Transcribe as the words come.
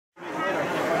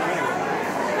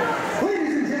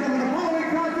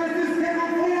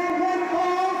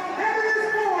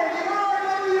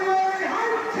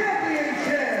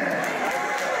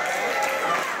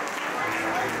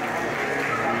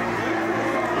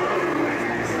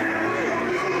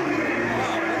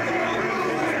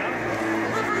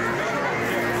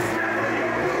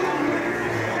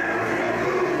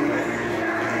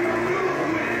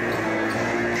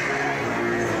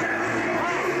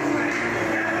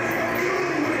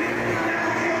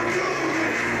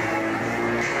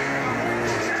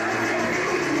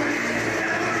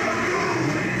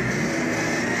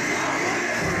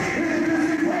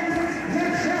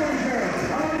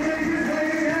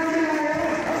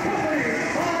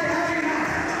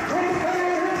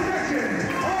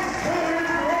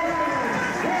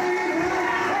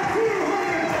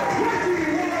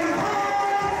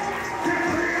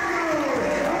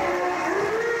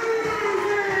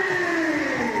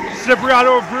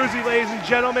Cipriano Abruzzi, ladies and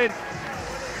gentlemen,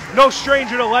 no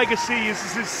stranger to Legacy. This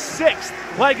is his 6th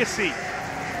Legacy.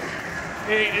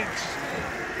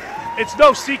 It's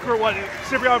no secret what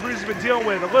Cipriano Abruzzi has been dealing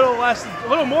with. A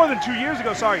little more than 2 years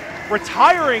ago,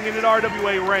 retiring in an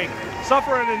RWA ring,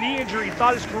 suffering a knee injury,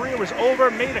 thought his career was over,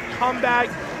 made a comeback,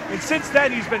 and since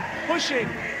then he's been pushing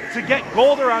to get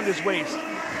gold around his waist.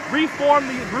 Reformed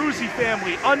the Abruzzi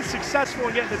family, unsuccessful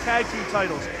in getting the tag team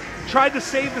titles. Tried to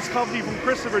save this company from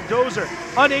Christopher Dozer,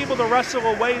 unable to wrestle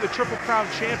away the Triple Crown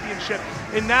Championship,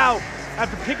 and now,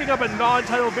 after picking up a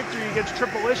non-title victory against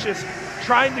Triplelicious,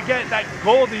 trying to get that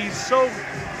gold that he so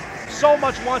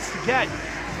much wants to get.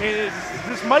 And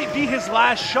this might be his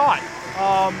last shot.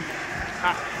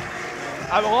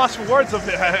 I'm lost for words of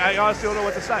it. I honestly don't know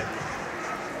what to say.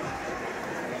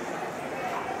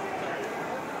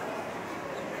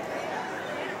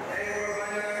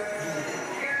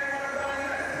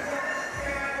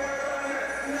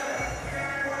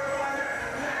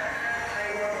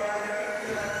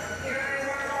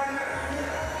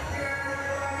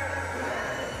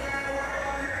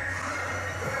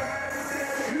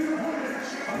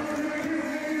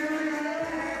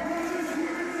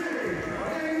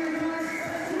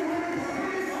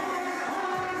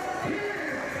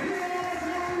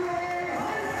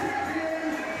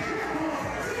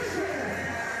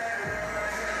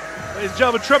 Ladies and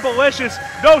gentlemen,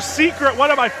 Triplelicious, no secret,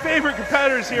 one of my favorite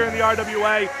competitors here in the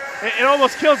RWA. It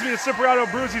almost kills me that Cipriano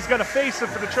Abruzzi is going to face him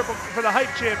for the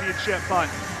Hype Championship, but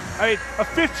I mean, a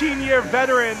 15-year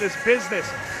veteran in this business.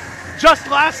 Just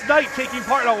last night, taking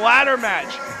part in a ladder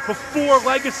match before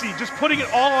Legacy, just putting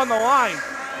it all on the line.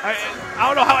 I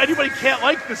don't know how anybody can't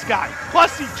like this guy.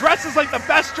 Plus, he dresses like the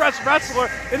best-dressed wrestler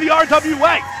in the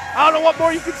RWA. I don't know what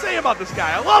more you can say about this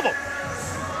guy. I love him.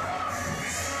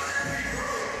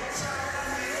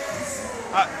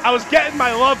 I was getting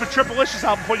my love for Triplelicious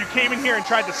out before you came in here and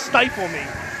tried to stifle me.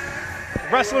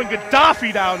 Wrestling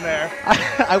Gaddafi down there.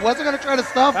 I wasn't going to try to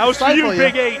stop. That was for you,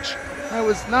 Big H. I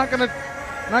was not going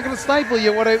to stifle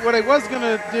you. What I was going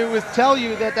to do is tell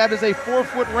you that is a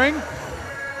 4-foot ring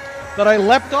that I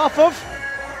leapt off of.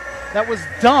 That was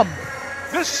dumb.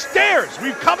 This stairs.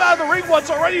 We've come out of the ring once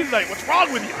already tonight. What's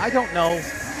wrong with you? I don't know.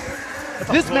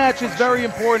 This match is very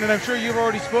important, and I'm sure you've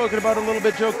already spoken about it a little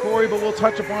bit, Joe Corey, but we'll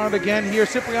touch upon it again here.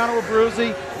 Cipriano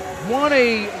Abruzzi won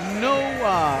a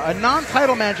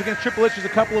non-title match against Triplelicious a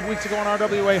couple of weeks ago on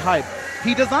RWA Hype.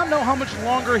 He does not know how much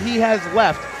longer he has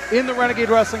left in the Renegade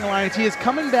Wrestling Alliance. He is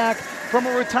coming back from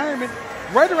a retirement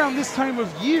right around this time of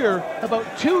year,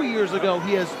 about 2 years ago.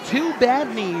 He has 2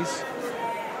 bad knees.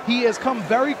 He has come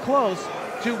very close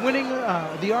to winning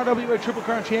the RWA Triple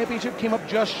Crown Championship, came up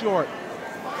just short.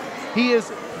 He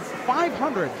is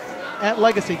 500 at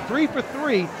Legacy, 3 for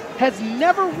 3, has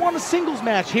never won a singles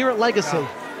match here at Legacy. No.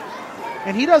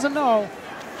 And he doesn't know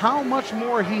how much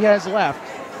more he has left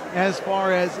as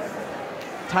far as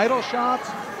title shots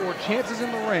or chances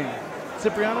in the ring.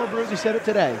 Cipriano Abruzzi said it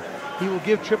today. He will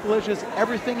give Triplelicious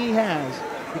everything he has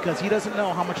because he doesn't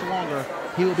know how much longer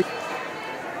he will be.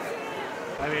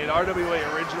 I mean,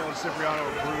 RWA original and Cipriano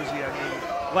Abruzzi, I mean,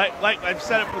 like I've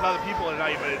said it with other people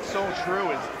tonight, but it's so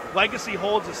true. Legacy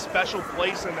holds a special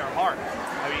place in their heart.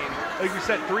 I mean, like we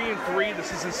said, 3 and 3.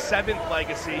 This is his 7th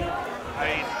Legacy.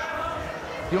 I mean,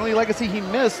 the only Legacy he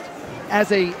missed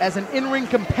as an in-ring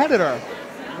competitor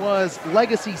was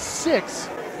Legacy 6,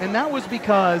 and that was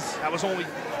because only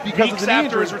because weeks of the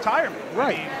after his retirement.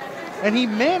 Right. I mean, and he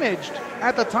managed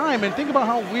at the time, and think about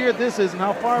how weird this is and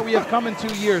how far we have come in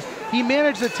 2 years. He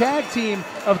managed the tag team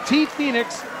of T.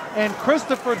 Phoenix and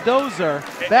Christopher Dozer,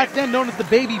 back then known as the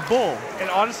Baby Bull. And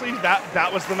honestly,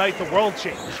 that was the night the world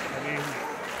changed. I mean,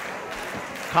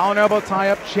 collar and elbow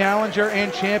tie-up, challenger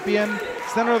and champion.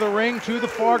 Center of the ring to the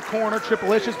far corner.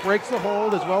 Triplelicious breaks the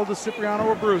hold, as well as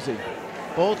Cipriano Abruzzi.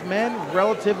 Both men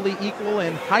relatively equal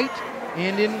in height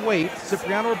and in weight.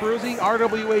 Cipriano Abruzzi,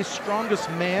 RWA's strongest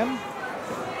man.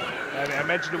 I mean, I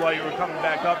mentioned it while you were coming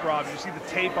back up, Rob. You see the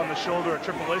tape on the shoulder of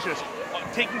Triplelicious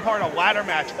taking part in a ladder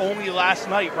match only last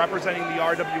night, representing the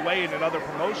RWA in another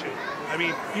promotion. I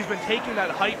mean, he's been taking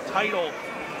that Hype title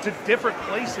to different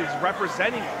places,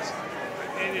 representing us.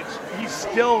 And he's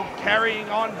still carrying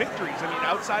on victories. I mean,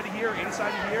 outside of here, inside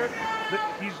of here,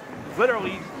 he's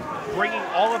literally bringing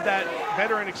all of that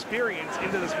veteran experience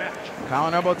into this match. Collar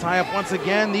and elbow tie-up once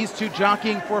again. These two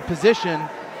jockeying for position.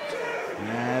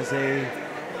 As a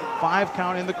 5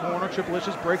 count in the corner,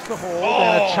 Triplelicious breaks the hold,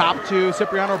 and a chop to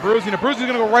Cipriano Abruzzi. And Abruzzi's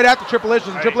going to go right after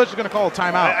Triplelicious, and Triplelicious is going to call a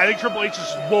timeout. I think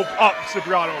Triplelicious woke up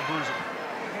Cipriano Abruzzi.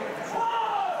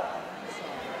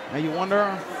 Now you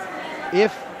wonder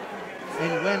if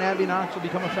and when Abby Knox will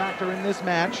become a factor in this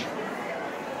match.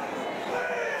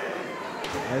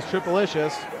 as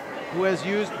Triplelicious, who has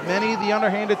used many the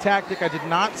underhanded tactic. I did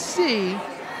not see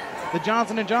the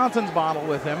Johnson & Johnson's bottle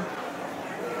with him.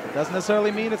 It doesn't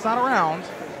necessarily mean it's not around.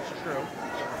 It's true.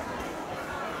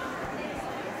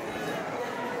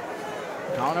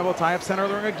 Collar elbow tie up center of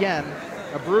the ring again.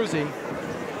 Abruzzi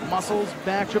muscles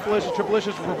back Triplelicious.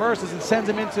 Triplelicious reverses and sends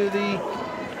him into the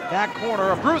back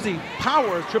corner. Abruzzi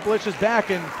powers Triplelicious back,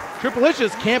 and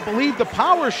Triplelicious can't believe the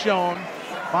power shown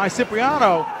by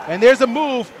Cipriano. And there's a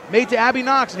move made to Abby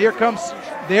Knox, and here comes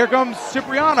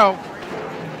Cipriano.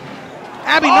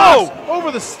 Abby Knox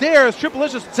over the stairs.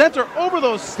 Triplelicious sent her over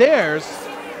those stairs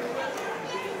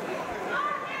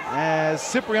as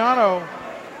Cipriano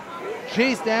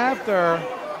chased after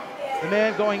the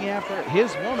man going after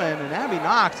his woman, and Abby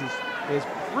Knox is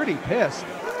pretty pissed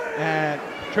at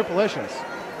Triplelicious.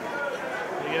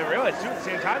 You gotta realize too, at the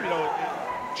same time,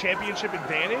 championship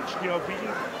advantage.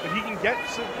 If he can get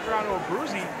Cipriano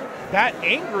Abruzzi that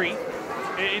angry,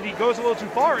 and he goes a little too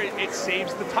far, it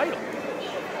saves the title.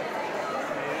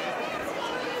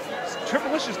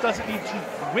 Triplelicious doesn't need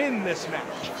to win this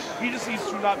match. He just needs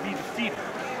to not be defeated.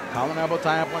 Collar elbow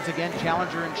tie up once again,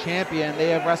 challenger and champion. They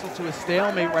have wrestled to a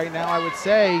stalemate right now. I would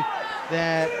say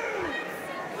that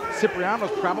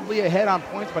Cipriano's probably ahead on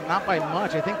points, but not by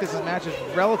much. I think this match is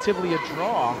relatively a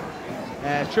draw.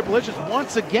 As Triplelicious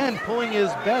once again pulling his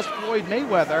best Floyd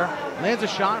Mayweather, lands a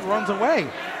shot and runs away.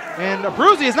 And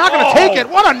Abruzzi is not going to take it.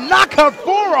 What a knockout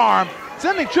forearm,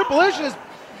 sending Triplelicious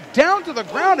down to the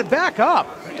ground and back up.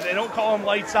 They don't call him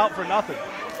lights out for nothing.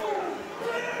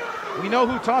 We know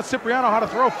who taught Cipriano how to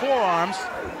throw forearms.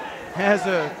 Has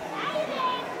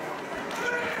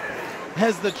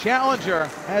the challenger,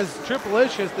 has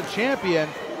Triplelicious, the champion,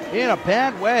 in a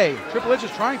bad way.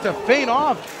 Triplelicious trying to feint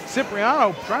off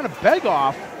Cipriano, trying to beg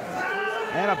off.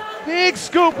 And a big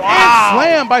scoop and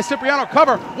slam by Cipriano.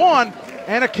 Cover, one,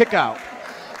 and a kick out.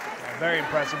 Very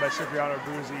impressive by Cipriano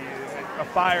Abruzzi. A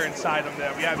fire inside him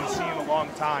that we haven't seen in a long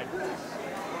time.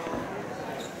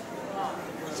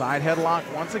 Side headlock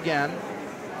once again.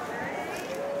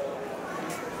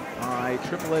 All right,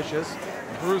 Triplelicious.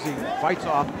 Abruzzi fights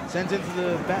off, sends into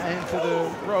the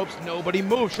ropes. Nobody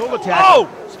moves. Shoulder tackle.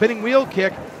 Spinning wheel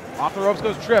kick. Off the ropes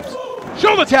goes Trips.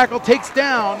 Shoulder tackle takes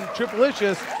down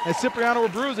Triplelicious as Cipriano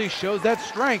Abruzzi shows that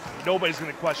strength. Nobody's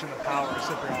going to question the power of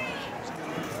Cipriano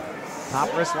Abruzzi.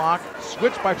 Top wrist lock.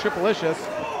 Switched by Triplelicious.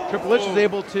 Triplelicious is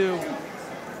able to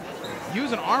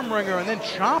use an arm wringer and then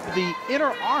chop the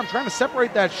inner arm, trying to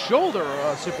separate that shoulder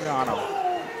of Cipriano.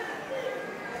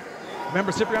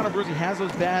 Remember, Cipriano Abruzzi has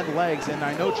those bad legs, and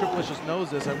I know Triplelicious knows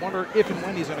this. I wonder if and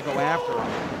when he's going to go after him,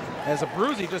 as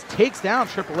Abruzzi just takes down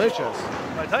Triplelicious.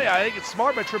 I tell you, I think it's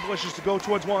smart by Triplelicious to go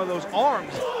towards one of those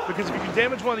arms, because if you can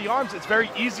damage one of the arms, it's very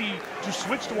easy to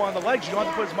switch to one of the legs. You don't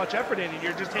have to put as much effort in, and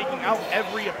you're just taking out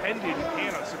every appendage you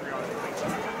can on Cipriano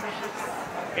Abruzzi.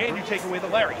 And you take away the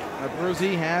lariat.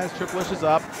 Abruzzi has Triplelicious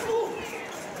up.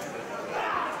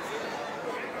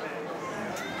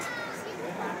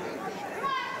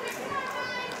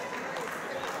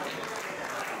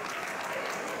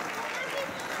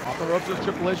 Off the ropes is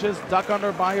Triplelicious, duck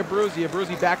under by Abruzzi.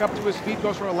 Abruzzi back up to his feet,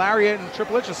 goes for a lariat, and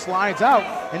Triplelicious slides out.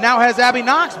 And now has Abby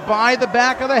Knox by the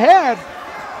back of the head.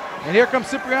 And here comes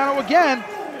Cipriano again.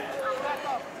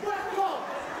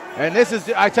 And this is,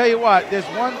 I tell you what, there's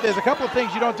a couple of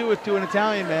things you don't do to an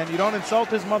Italian man. You don't insult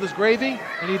his mother's gravy,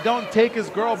 and you don't take his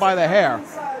girl by the hair.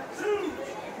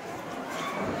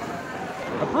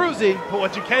 Abruzzi. But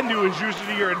what you can do is use it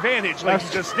to your advantage, like you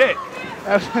just did.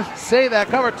 I was going to say that,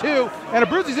 cover two, and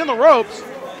Abruzzi's in the ropes.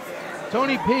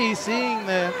 Tony P, seeing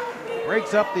that,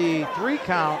 breaks up the 3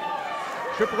 count.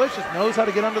 Triplelicious knows how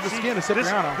to get under the skin of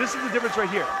Cipriano. This is the difference right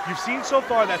here. You've seen so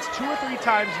far, that's 2 or 3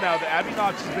 times now that Abby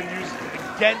Knox has been used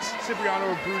against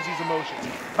Cipriano Abruzzi's emotions.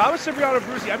 If I was Cipriano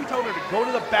Abruzzi, I'd be telling her to go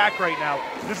to the back right now.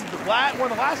 This is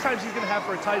one of the last times he's going to have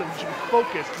for a title. He should be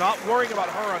focused, not worrying about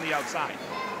her on the outside.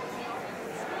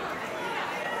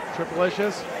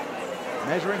 Triplelicious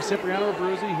measuring Cipriano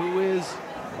Abruzzi, who is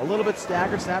a little bit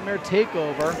staggered. Snapmare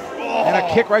takeover, and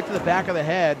a kick right to the back of the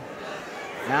head.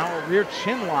 Now a rear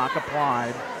chin lock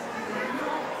applied.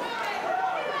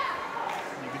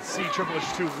 You can see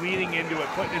Triplelicious too leaning into it,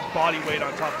 putting his body weight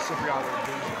on top of Cipriano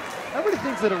Abruzzi. Everybody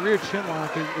thinks that a rear chin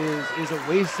lock is a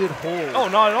wasted hold. Oh,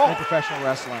 not at all. In professional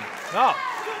wrestling. No.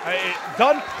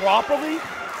 Done properly,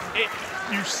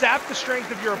 you sap the strength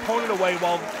of your opponent away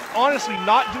while honestly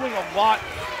not doing a lot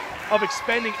of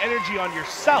expending energy on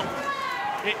yourself.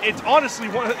 It's honestly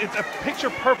it's a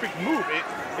picture-perfect move.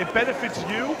 It benefits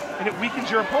you and it weakens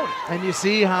your opponent. And you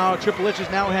see how Triplelicious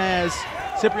now has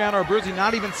Cipriano Abruzzi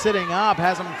not even sitting up,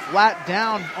 has him flat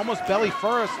down, almost belly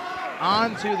first,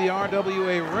 onto the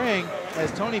RWA ring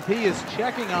as Tony P is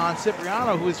checking on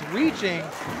Cipriano, who is reaching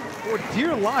for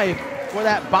dear life for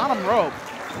that bottom rope.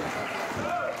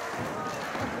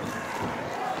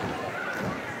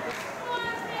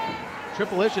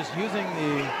 Triplelicious using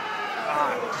the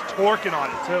just torquing on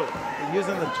it too.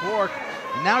 Using the torque,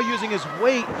 now using his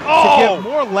weight to get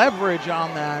more leverage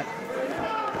on that.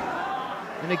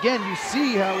 And again, you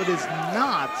see how it is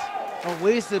not a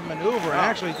wasted maneuver,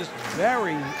 actually just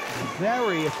very,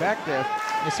 very effective.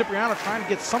 And Cipriano trying to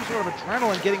get some sort of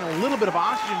adrenaline, getting a little bit of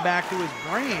oxygen back to his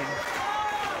brain.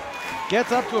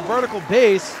 Gets up to a vertical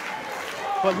base,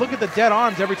 but look at the dead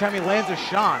arms every time he lands a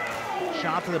shot.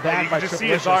 Shot to the back by Triplelicious. You just see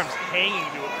his arms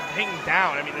hanging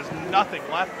down. I mean, there's nothing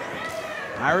left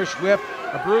there. Irish whip,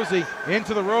 Abruzzi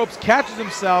into the ropes, catches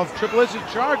himself. Triplelicious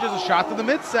charges, a shot to the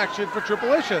midsection for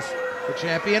Triplelicious. The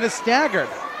champion is staggered.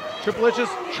 Triplelicious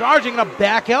charging a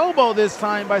back elbow this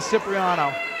time by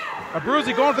Cipriano.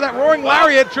 Abruzzi going for that roaring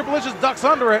lariat. Triplelicious ducks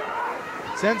under it.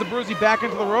 Sends Abruzzi back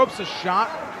into the ropes, a shot.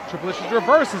 Triplelicious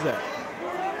reverses it.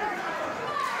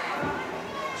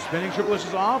 Spinning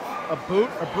Triplelicious off, a boot.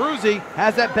 Abruzzi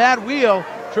has that bad wheel.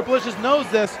 Triplelicious knows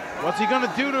this. What's he going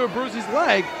to do to Abruzzi's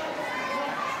leg?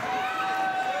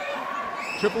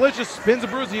 Triplelicious spins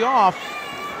Abruzzi off.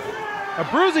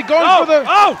 Abruzzi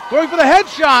going for the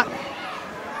headshot.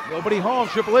 Nobody home.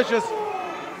 Triplelicious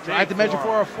tried to measure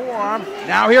for a forearm.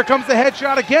 Now here comes the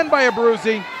headshot again by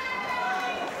Abruzzi.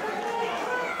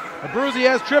 Abruzzi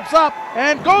has trips up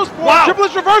and goes for it.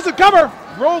 Triplelicious reverses, cover.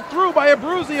 Rolled through by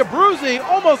Abruzzi. Abruzzi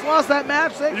almost lost that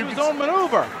match thanks to his own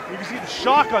maneuver. You can see the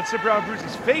shock on Cipriano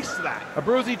Abruzzi's face to that.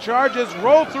 Abruzzi charges,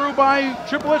 rolled through by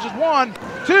Triplelicious. 1,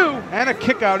 2, and a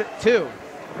kick out at 2.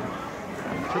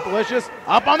 Triplelicious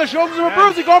up on the shoulders of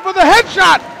Abruzzi, going for the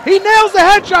headshot. He nails the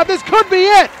headshot. This could be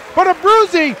it. But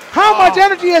Abruzzi, how much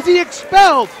energy has he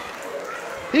expelled?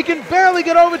 He can barely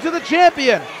get over to the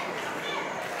champion.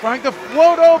 Trying to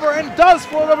float over and does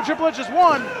float over Triplelicious.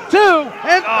 1, 2,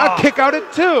 and a kick out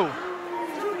at 2.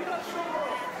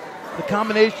 The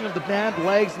combination of the bad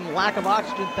legs and the lack of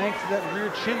oxygen thanks to that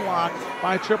rear chin lock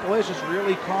by Triplelicious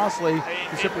really costly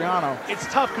to Cipriano. It's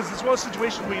tough because it's one of those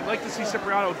situations where you'd like to see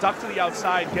Cipriano duck to the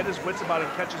outside, get his wits about it,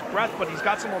 and catch his breath, but he's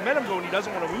got some momentum going. He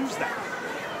doesn't want to lose that.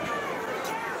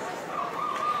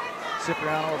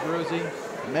 Cipriano Abruzzi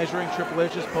measuring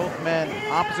Triplelicious, both men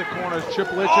opposite corners.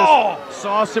 Triplelicious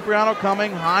saw Cipriano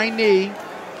coming, high knee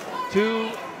to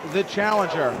the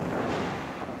challenger.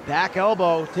 Back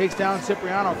elbow takes down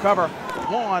Cipriano, cover.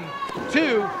 1,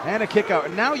 2, and a kick out.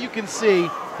 And now you can see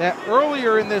that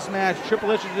earlier in this match,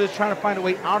 Triplelicious is trying to find a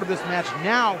way out of this match.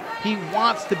 Now he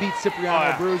wants to beat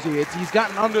Cipriano Abruzzi. He's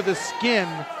gotten under the skin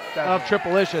of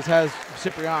Triplelicious, has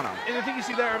Cipriano. And the thing you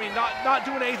see there, I mean, not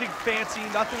doing anything fancy,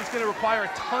 nothing's going to require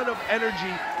a ton of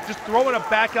energy, just throwing a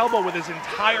back elbow with his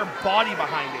entire body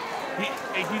behind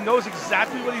it. He knows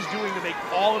exactly what he's doing to make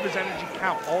all of his energy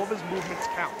count, all of his movements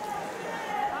count.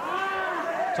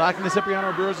 Talking to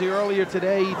Cipriano Abruzzi earlier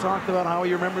today, he talked about how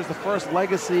he remembers the first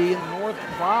Legacy in North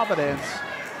Providence,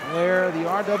 where the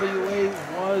RWA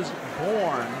was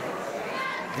born.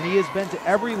 And he has been to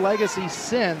every Legacy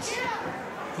since.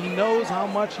 He knows how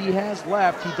much he has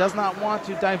left. He does not want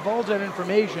to divulge that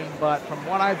information, but from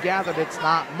what I've gathered, it's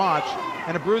not much.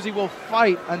 And Abruzzi will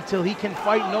fight until he can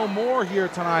fight no more here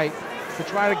tonight to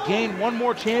try to gain one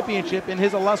more championship in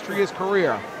his illustrious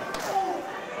career.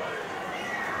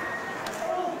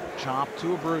 Chop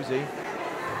to Abruzzi.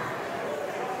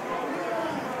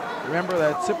 Remember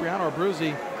that Cipriano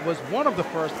Abruzzi was one of the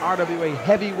first RWA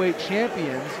heavyweight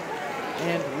champions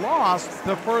and lost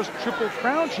the first Triple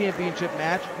Crown championship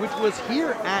match, which was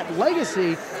here at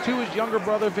Legacy, to his younger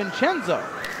brother Vincenzo.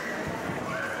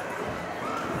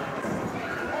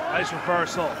 Nice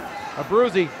reversal.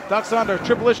 Abruzzi ducks under.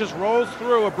 Triplelicious rolls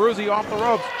through. Abruzzi off the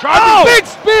ropes. Charging big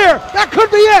spear. That could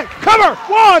be it. Cover.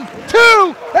 1,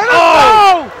 2, and a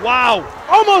no! Wow.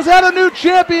 Almost had a new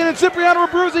champion, and Cipriano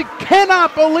Abruzzi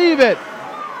cannot believe it.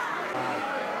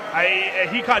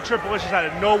 He caught Triplelicious out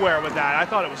of nowhere with that. I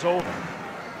thought it was over.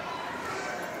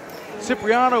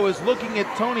 Cipriano is looking at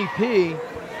Tony P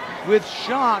with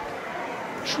shock.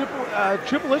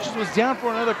 Triplelicious was down for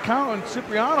another count, and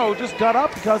Cipriano just got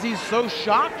up because he's so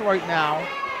shocked right now.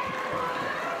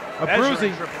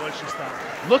 Abruzzi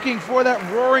looking for that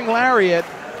roaring lariat.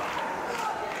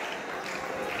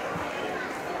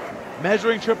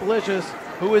 Measuring Triplelicious,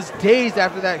 who is dazed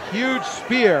after that huge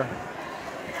spear.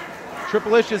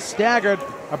 Triplelicious staggered.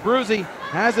 Abruzzi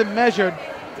has him measured.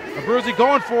 Abruzzi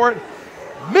going for it.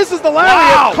 Misses the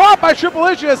lariat. Caught by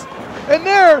Triplelicious. And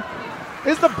there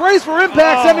is the brace for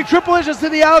impact, sending Triplelicious to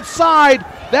the outside.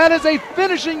 That is a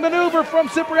finishing maneuver from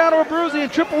Cipriano Abruzzi,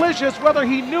 and Triplelicious, whether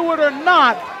he knew it or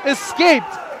not, escaped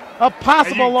a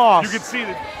possible loss. You can see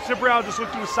that Cipriano just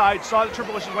looked to his side, saw that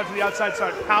Triplelicious went to the outside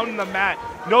side, pounding the mat,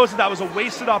 knows that was a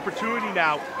wasted opportunity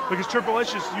now because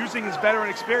Triplelicious, using his veteran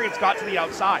experience, got to the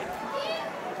outside.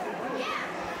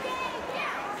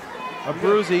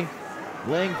 Abruzzi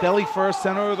laying belly first,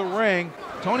 center of the ring.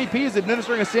 Tony P is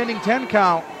administering a standing 10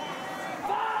 count.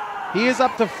 He is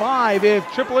up to 5. If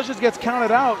Triplelicious gets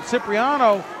counted out,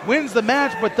 Cipriano wins the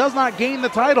match but does not gain the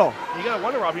title. You gotta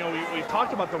wonder, Rob, we've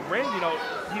talked about the ring,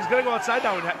 he's gonna go outside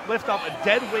now and lift up a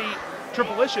dead weight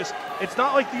Triplelicious. It's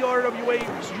not like the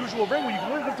RWA's usual ring where you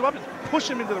can lift him up and push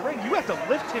him into the ring. You have to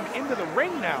lift him into the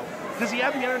ring now. Does he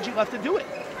have the energy left to do it?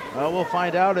 Well, we'll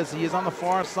find out as he is on the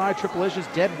far side.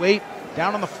 Triplelicious dead weight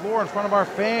down on the floor in front of our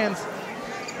fans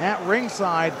at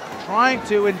ringside, trying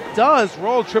to and does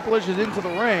roll Triplelicious into the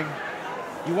ring.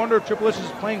 You wonder if Triplelicious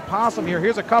is playing possum here.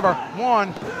 Here's a cover.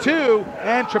 1, 2,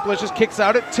 and Triplelicious kicks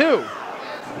out at 2.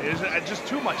 There's just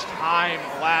too much time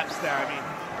elapsed there. I mean,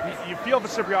 you feel for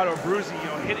Cipriano Abruzzi,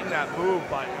 hitting that move,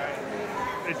 but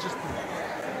it just,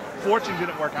 fortune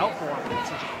didn't work out for him in that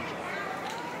situation.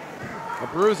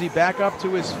 Abruzzi back up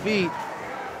to his feet.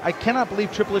 I cannot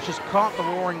believe Triplelicious caught the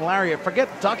roaring lariat. Forget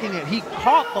ducking it. He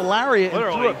caught the lariat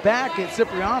and threw it back at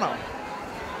Cipriano.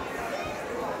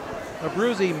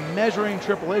 Abruzzi measuring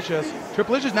Triplelicious.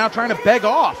 Triplelicious now trying to beg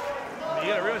off. You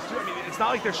gotta realize too, it's not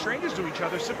like they're strangers to each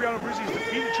other. Cipriano Abruzzi has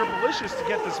defeated Triplelicious to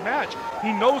get this match.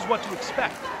 He knows what to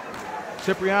expect.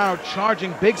 Cipriano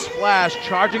charging, big splash,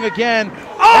 charging again.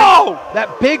 Oh!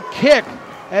 That big kick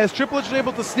as Triplelicious is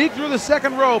able to sneak through the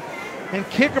second rope and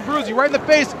kick Abruzzi right in the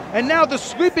face. And now the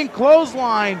sweeping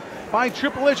clothesline by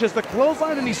Triplelicious. The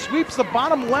clothesline, and he sweeps the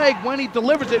bottom leg when he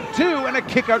delivers it 2, and a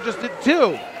kick out just at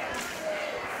 2.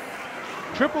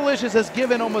 Triplelicious has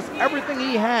given almost everything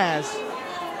he has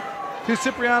to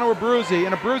Cipriano Abruzzi,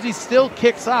 and Abruzzi still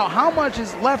kicks out. How much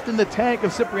is left in the tank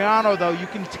of Cipriano, though? You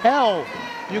can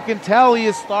tell he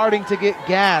is starting to get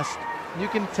gassed. You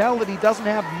can tell that he doesn't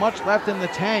have much left in the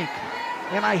tank.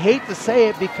 And I hate to say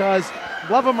it because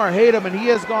love him or hate him, and he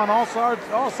has gone all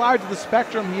sides of the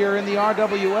spectrum here in the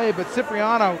RWA, but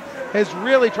Cipriano has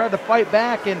really tried to fight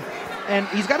back, and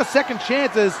he's got a second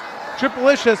chance as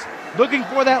Triplelicious looking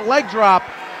for that leg drop.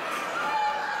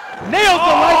 Nails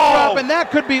the leg drop, and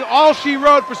that could be all she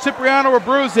wrote for Cipriano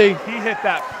Abruzzi. He hit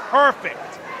that perfect.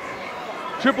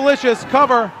 Triplelicious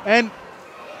cover, and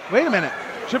wait a minute.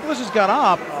 Triplelicious got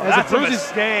up as That's Abruzzi's a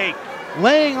mistake.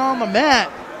 laying on the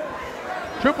mat.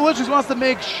 Triplelicious wants to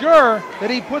make sure that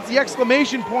he puts the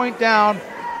exclamation point down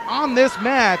on this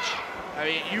match. I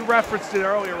mean, you referenced it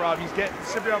earlier, Rob.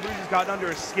 Cipriano Abruzzi's gotten under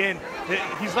his skin.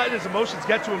 He's letting his emotions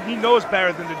get to him. He knows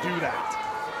better than to do that.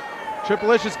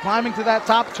 Triplelicious climbing to that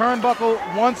top turnbuckle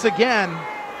once again.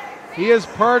 He is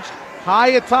perched high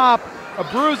atop.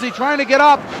 Abruzzi trying to get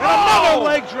up. And another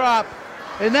leg drop.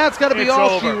 And that's got to be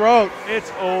all she wrote.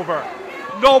 It's over.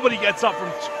 Nobody gets up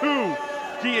from 2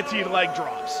 guillotine leg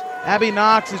drops. Abby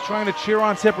Knox is trying to cheer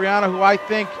on Cipriano, who I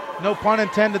think, no pun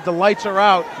intended, the lights are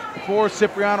out for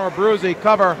Cipriano Abruzzi.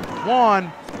 Cover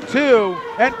 1, 2,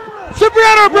 and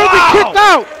Cipriano Abruzzi kicked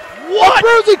out. What?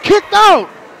 Abruzzi kicked out.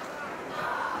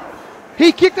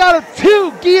 He kicked out of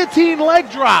 2 guillotine leg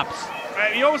drops.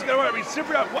 You always got to wonder. I mean,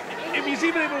 Cipriano, if he's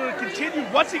even able to continue,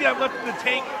 what's he got left in the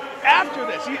tank after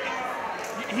this?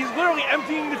 He's literally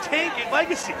emptying the tank at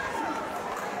Legacy.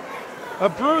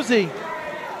 Abruzzi,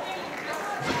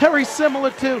 very similar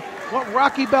to what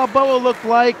Rocky Balboa looked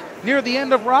like near the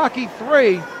end of Rocky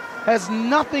 3, has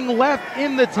nothing left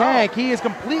in the tank. He is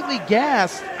completely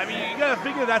gassed. I mean, you got to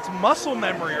figure that's muscle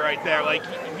memory right there. Like,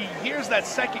 he hears that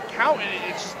second count,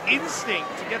 and it's just instinct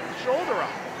to get the shoulder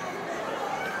up.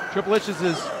 Triplelicious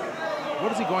is,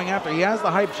 what is he going after? He has the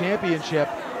Hype Championship.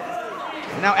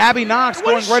 And now Abby Knox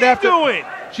going right after. What is she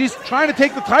doing? She's trying to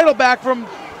take the title back from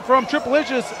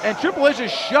Triplelicious, and Triplelicious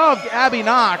shoved Abby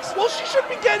Knox. Well, she should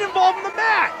be getting involved in the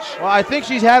match. Well, I think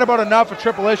she's had about enough of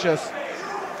Triplelicious.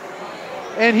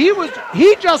 And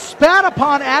he just spat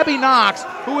upon Abby Knox,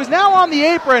 who is now on the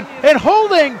apron and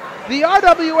holding the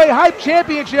RWA Hype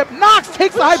Championship. Knox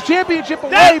takes the Hype Championship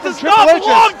away from Triplelicious. That does not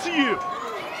belong to you.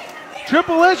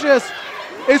 Triplelicious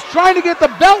is trying to get the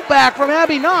belt back from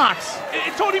Abby Knox.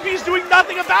 And Tony B is doing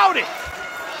nothing about it.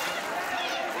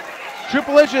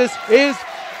 Triplelicious is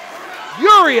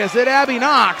furious at Abby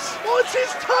Knox. Well, it's his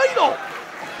title.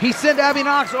 He sent Abby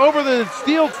Knox over the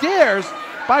steel stairs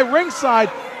by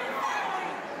ringside.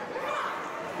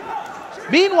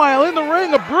 Meanwhile, in the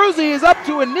ring, Abruzzi is up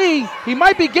to a knee. He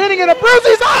might be getting it.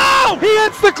 Abruzzi's out! He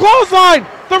hits the clothesline.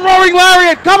 The roaring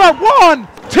lariat. Come on, 1,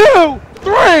 2,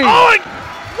 3. Oh,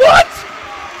 what?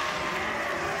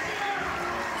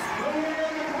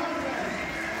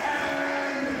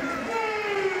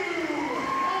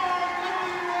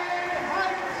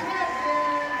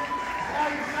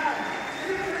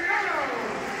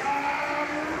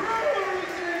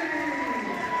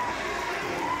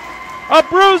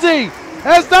 Abruzzi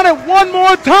has done it one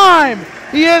more time.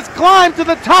 He has climbed to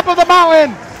the top of the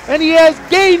mountain, and he has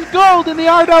gained gold in the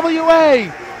RWA.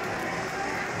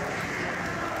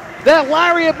 That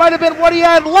lariat might have been what he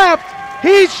had left.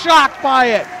 He's shocked by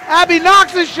it. Abby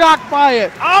Knox is shocked by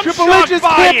it. Triplelicious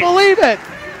can't believe it.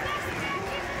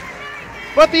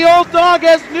 But the old dog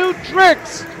has new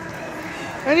tricks,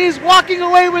 and he's walking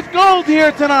away with gold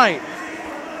here tonight.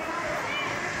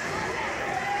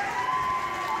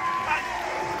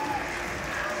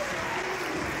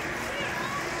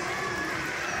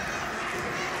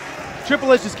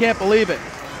 Triplelicious can't believe it.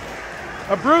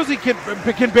 Abruzzi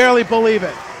can barely believe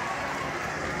it.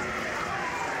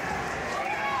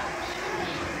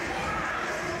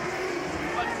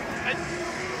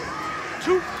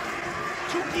 Two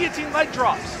guillotine leg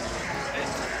drops.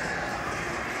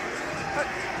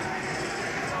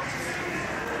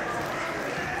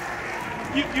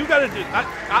 You got to do.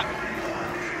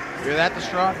 Hear that, the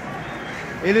straw?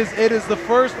 It is the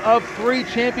first of 3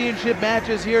 championship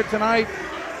matches here tonight.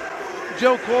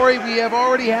 Joe Corey, we have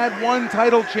already had 1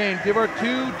 title change. There are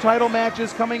 2 title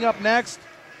matches coming up next.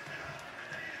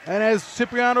 And as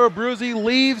Cipriano Abruzzi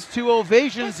leaves to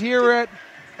ovations here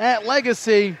at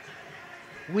Legacy,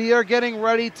 we are getting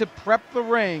ready to prep the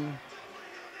ring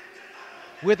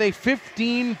with a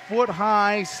 15-foot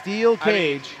high steel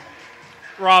cage.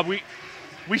 Rob,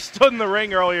 we stood in the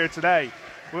ring earlier today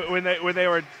when they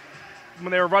were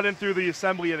running through the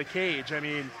assembly of the cage. I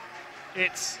mean,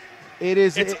 it's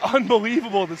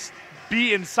unbelievable to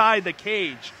be inside the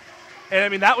cage. And I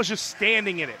mean, that was just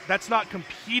standing in it. That's not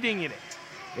competing in it.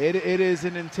 It is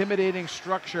an intimidating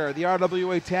structure. The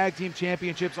RWA Tag Team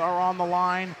Championships are on the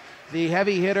line. The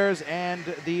heavy hitters and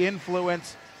the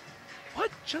influence. What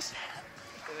just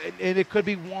happened? And it could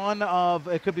be one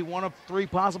of 3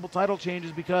 possible title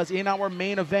changes, because in our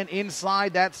main event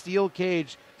inside that steel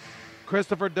cage,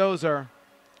 Christopher Dozer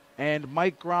and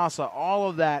Mike Grassa, all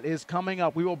of that is coming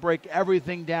up. We will break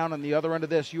everything down on the other end of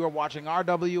this. You are watching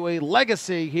RWA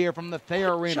Legacy here from the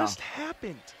Thayer Arena. What just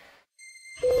happened?